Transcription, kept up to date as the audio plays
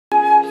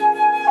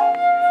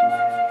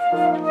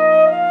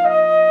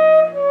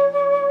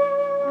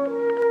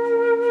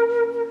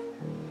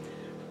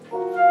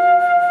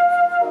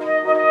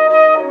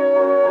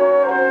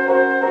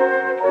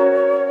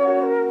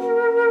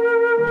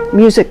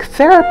Music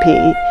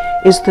therapy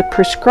is the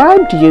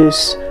prescribed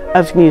use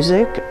of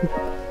music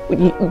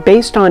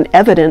based on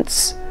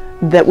evidence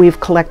that we've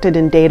collected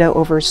in data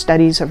over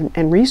studies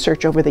and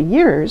research over the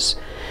years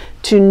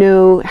to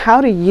know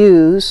how to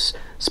use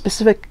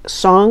specific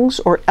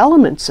songs or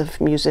elements of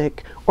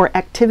music or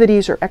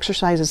activities or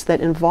exercises that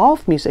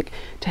involve music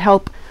to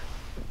help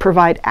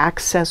provide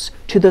access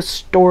to the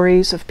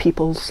stories of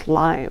people's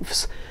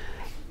lives.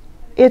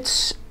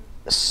 It's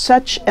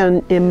such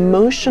an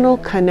emotional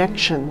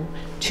connection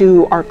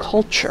to our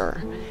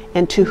culture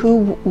and to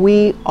who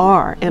we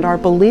are and our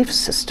belief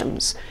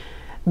systems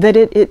that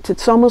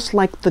it's almost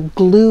like the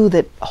glue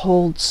that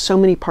holds so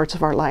many parts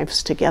of our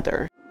lives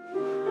together.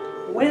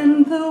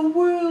 When the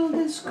world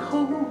is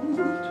cold,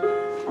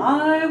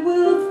 I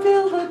will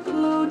feel the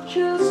glow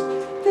just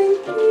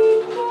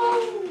thinking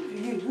of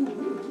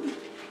you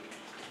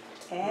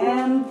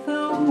and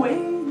the way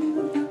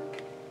you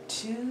look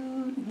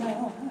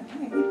tonight.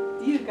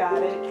 You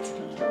got it.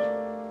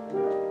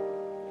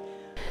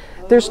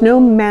 There's no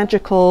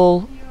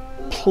magical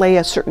play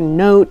a certain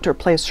note or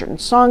play a certain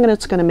song and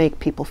it's going to make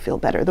people feel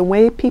better. The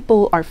way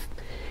people are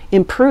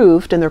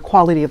improved and their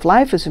quality of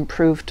life is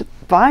improved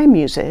by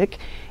music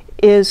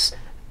is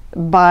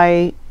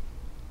through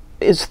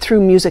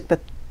music that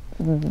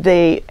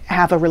they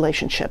have a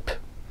relationship.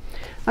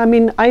 I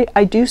mean,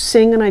 I do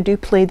sing and I do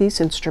play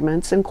these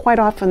instruments, and quite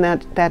often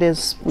that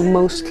is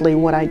mostly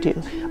what I do.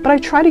 But I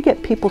try to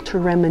get people to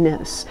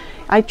reminisce.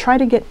 I try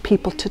to get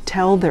people to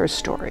tell their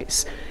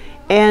stories.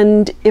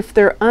 And if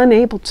they're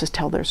unable to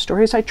tell their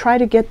stories, I try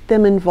to get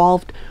them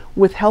involved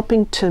with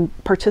helping to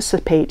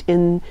participate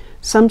in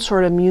some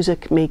sort of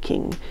music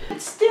making.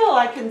 Still,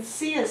 I can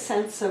see a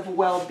sense of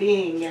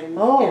well-being and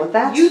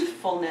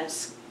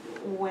youthfulness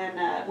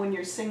when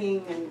you're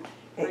singing and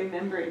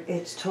remembering.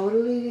 It's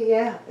totally,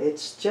 yeah,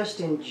 it's just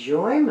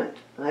enjoyment.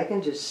 I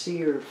can just see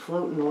her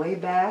floating way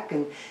back,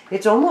 and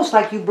it's almost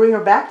like you bring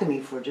her back to me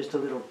for just a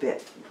little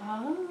bit.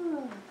 Ah,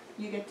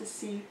 you get to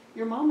see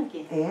your mom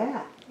again.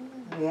 Yeah,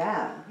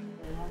 yeah.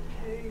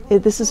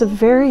 This is a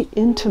very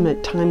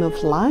intimate time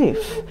of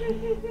life,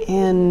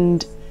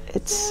 and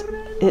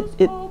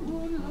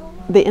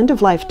the end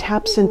of life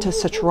taps into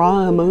such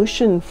raw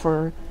emotion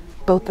for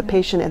both the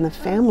patient and the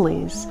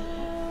families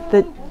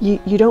that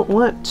you don't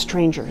want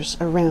strangers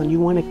around. You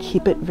want to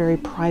keep it very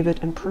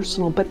private and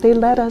personal, but they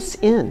let us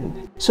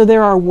in. So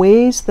there are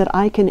ways that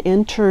I can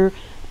enter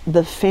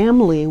the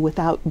family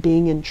without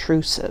being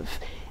intrusive.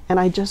 And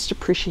I just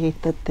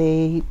appreciate that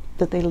they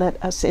let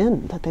us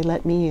in, that they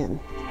let me in.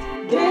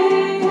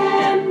 Day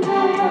and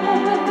night,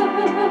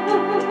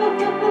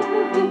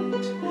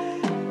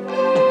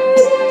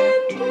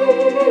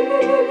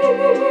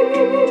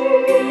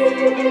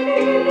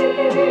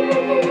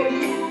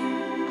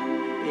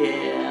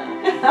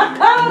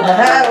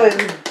 That was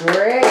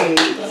great.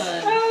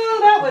 Oh,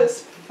 that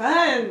was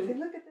fun.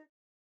 Look at that.